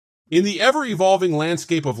In the ever-evolving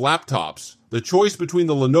landscape of laptops, the choice between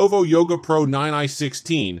the Lenovo Yoga Pro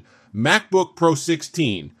 9i16, MacBook Pro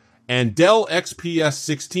 16, and Dell XPS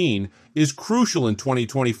 16 is crucial in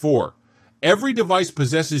 2024. Every device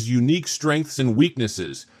possesses unique strengths and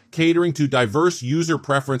weaknesses, catering to diverse user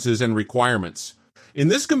preferences and requirements. In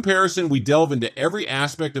this comparison, we delve into every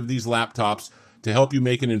aspect of these laptops to help you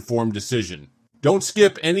make an informed decision. Don't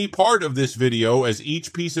skip any part of this video, as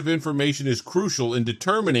each piece of information is crucial in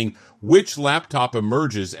determining which laptop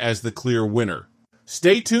emerges as the clear winner.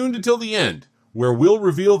 Stay tuned until the end, where we'll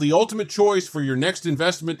reveal the ultimate choice for your next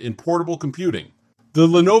investment in portable computing. The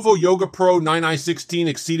Lenovo Yoga Pro 9i16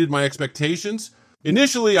 exceeded my expectations.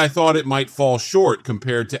 Initially, I thought it might fall short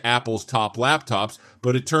compared to Apple's top laptops,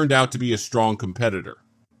 but it turned out to be a strong competitor.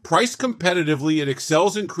 Priced competitively, it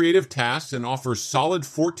excels in creative tasks and offers solid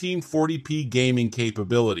 1440p gaming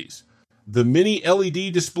capabilities. The mini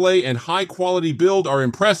LED display and high-quality build are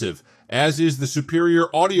impressive, as is the superior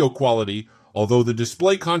audio quality, although the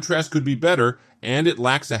display contrast could be better and it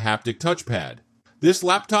lacks a haptic touchpad. This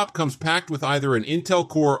laptop comes packed with either an Intel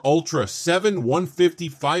Core Ultra 7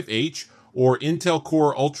 155H or Intel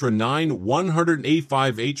Core Ultra 9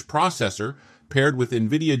 185H processor, paired with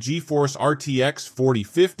NVIDIA GeForce RTX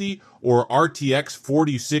 4050 or RTX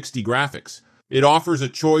 4060 graphics. It offers a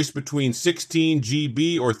choice between 16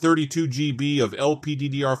 GB or 32 GB of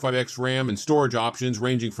LPDDR5X RAM and storage options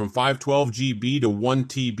ranging from 512 GB to 1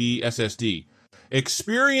 TB SSD.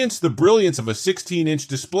 Experience the brilliance of a 16-inch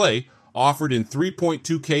display offered in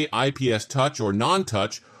 3.2K IPS touch or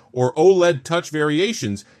non-touch or OLED touch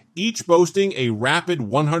variations, each boasting a rapid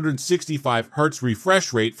 165 Hz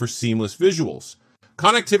refresh rate for seamless visuals.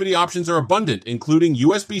 Connectivity options are abundant, including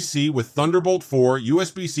USB-C with Thunderbolt 4,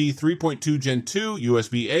 USB-C 3.2 Gen 2,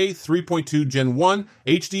 USB-A 3.2 Gen 1,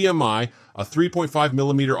 HDMI, a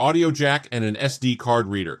 3.5mm audio jack, and an SD card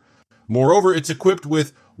reader. Moreover, it's equipped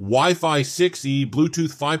with Wi-Fi 6E,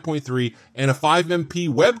 Bluetooth 5.3, and a 5MP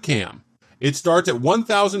webcam. It starts at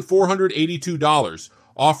 $1,482,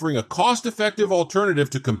 offering a cost-effective alternative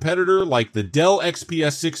to competitor like the Dell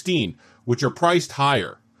XPS 16, which are priced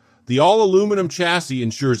higher. The all-aluminum chassis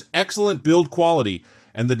ensures excellent build quality,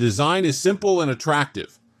 and the design is simple and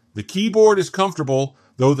attractive. The keyboard is comfortable,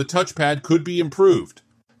 though the touchpad could be improved.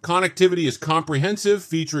 Connectivity is comprehensive,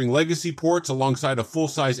 featuring legacy ports alongside a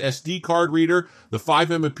full-size SD card reader. The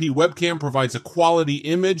 5MP webcam provides a quality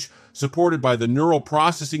image, supported by the neural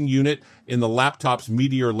processing unit in the laptop's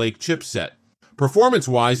Meteor Lake chipset.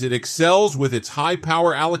 Performance-wise, it excels with its high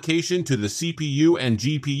power allocation to the CPU and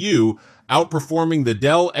GPU, outperforming the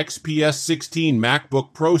Dell XPS 16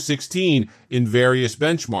 MacBook Pro 16 in various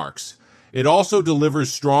benchmarks. It also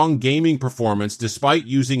delivers strong gaming performance despite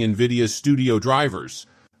using NVIDIA's Studio drivers.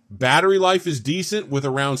 Battery life is decent, with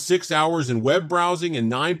around 6 hours in web browsing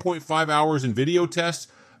and 9.5 hours in video tests,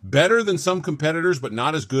 better than some competitors but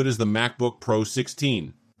not as good as the MacBook Pro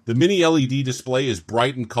 16. The mini LED display is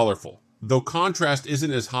bright and colorful, though contrast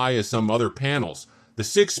isn't as high as some other panels. The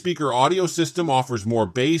 6-speaker audio system offers more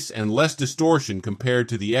bass and less distortion compared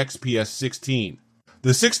to the XPS 16. The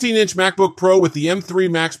 16-inch MacBook Pro with the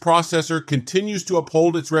M3 Max processor continues to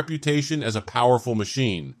uphold its reputation as a powerful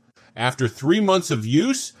machine. After 3 months of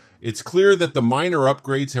use, it's clear that the minor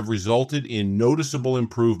upgrades have resulted in noticeable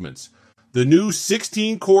improvements. The new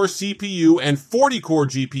 16-core CPU and 40-core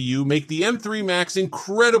GPU make the M3 Max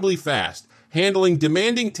incredibly fast, handling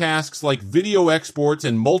demanding tasks like video exports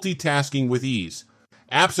and multitasking with ease.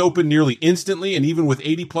 Apps open nearly instantly, and even with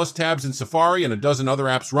 80+ tabs in Safari and a dozen other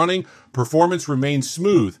apps running, performance remains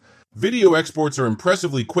smooth. Video exports are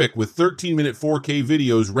impressively quick, with 13-minute 4K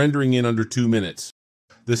videos rendering in under 2 minutes.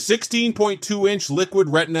 The 16.2-inch Liquid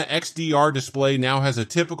Retina XDR display now has a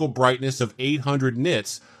typical brightness of 800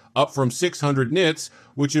 nits, up from 600 nits,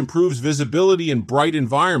 which improves visibility in bright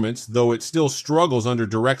environments, though it still struggles under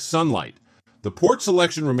direct sunlight. The port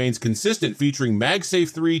selection remains consistent, featuring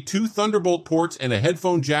MagSafe 3, 2 Thunderbolt ports, and a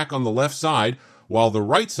headphone jack on the left side, while the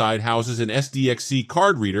right side houses an SDXC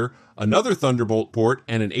card reader, another Thunderbolt port,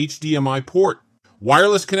 and an HDMI port.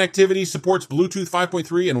 Wireless connectivity supports Bluetooth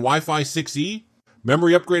 5.3 and Wi-Fi 6E.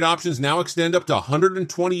 Memory upgrade options now extend up to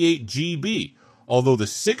 128 GB, although the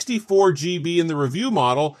 64 GB in the review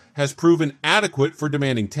model has proven adequate for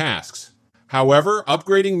demanding tasks. However,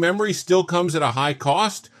 upgrading memory still comes at a high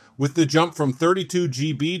cost, with the jump from 32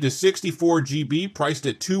 GB to 64 GB priced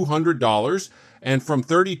at $200, and from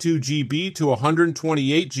 32 GB to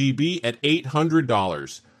 128 GB at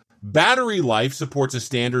 $800. Battery life supports a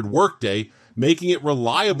standard workday, making it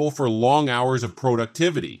reliable for long hours of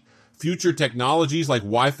productivity. Future technologies like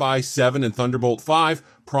Wi-Fi 7 and Thunderbolt 5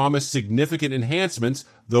 promise significant enhancements,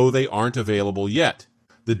 though they aren't available yet.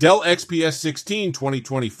 The Dell XPS 16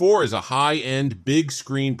 2024 is a high-end,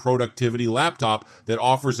 big-screen productivity laptop that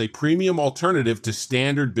offers a premium alternative to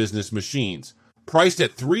standard business machines. Priced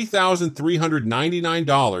at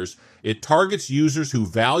 $3,399, it targets users who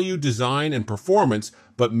value design and performance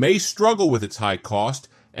but may struggle with its high cost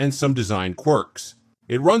and some design quirks.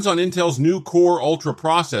 It runs on Intel's new Core Ultra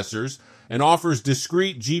processors and offers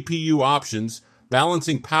discrete GPU options,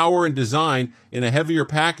 balancing power and design in a heavier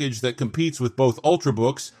package that competes with both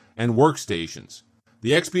Ultrabooks and workstations.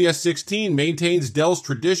 The XPS 16 maintains Dell's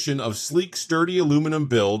tradition of sleek, sturdy aluminum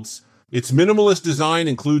builds. Its minimalist design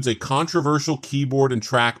includes a controversial keyboard and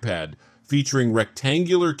trackpad, featuring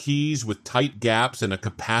rectangular keys with tight gaps and a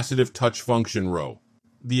capacitive touch function row.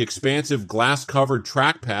 The expansive glass-covered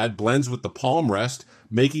trackpad blends with the palm rest,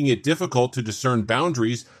 making it difficult to discern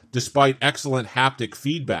boundaries despite excellent haptic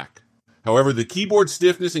feedback. However, the keyboard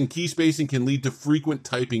stiffness and key spacing can lead to frequent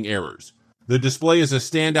typing errors. The display is a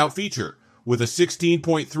standout feature, with a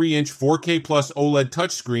 16.3-inch 4K Plus OLED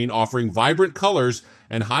touchscreen offering vibrant colors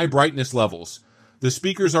and high brightness levels. The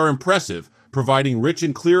speakers are impressive, providing rich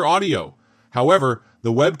and clear audio. However,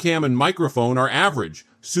 the webcam and microphone are average,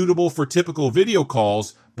 suitable for typical video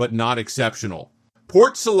calls, but not exceptional.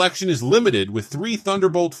 Port selection is limited with 3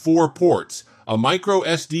 Thunderbolt 4 ports, a micro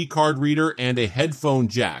SD card reader, and a headphone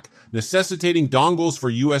jack, necessitating dongles for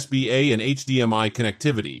USB-A and HDMI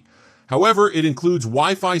connectivity. However, it includes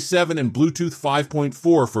Wi-Fi 7 and Bluetooth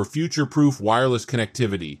 5.4 for future-proof wireless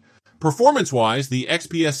connectivity. Performance-wise, the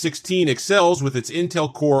XPS 16 excels with its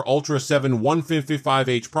Intel Core Ultra 7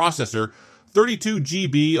 155H processor, 32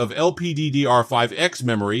 GB of LPDDR5X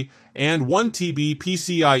memory, and 1 TB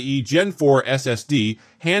PCIe Gen 4 SSD,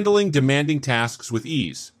 handling demanding tasks with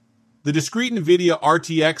ease. The discrete NVIDIA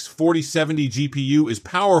RTX 4070 GPU is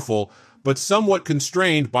powerful, but somewhat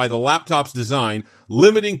constrained by the laptop's design,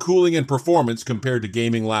 limiting cooling and performance compared to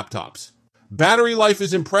gaming laptops. Battery life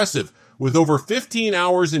is impressive, with over 15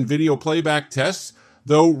 hours in video playback tests,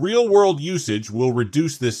 though real-world usage will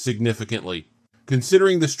reduce this significantly.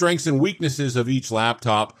 Considering the strengths and weaknesses of each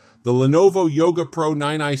laptop, the Lenovo Yoga Pro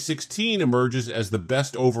 9i16 emerges as the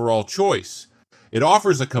best overall choice. It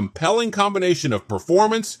offers a compelling combination of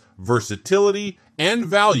performance, versatility, and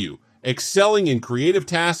value, excelling in creative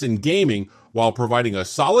tasks and gaming while providing a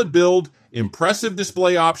solid build, impressive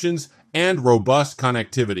display options, and robust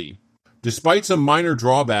connectivity. Despite some minor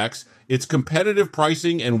drawbacks, its competitive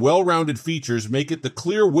pricing and well-rounded features make it the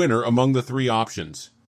clear winner among the 3 options.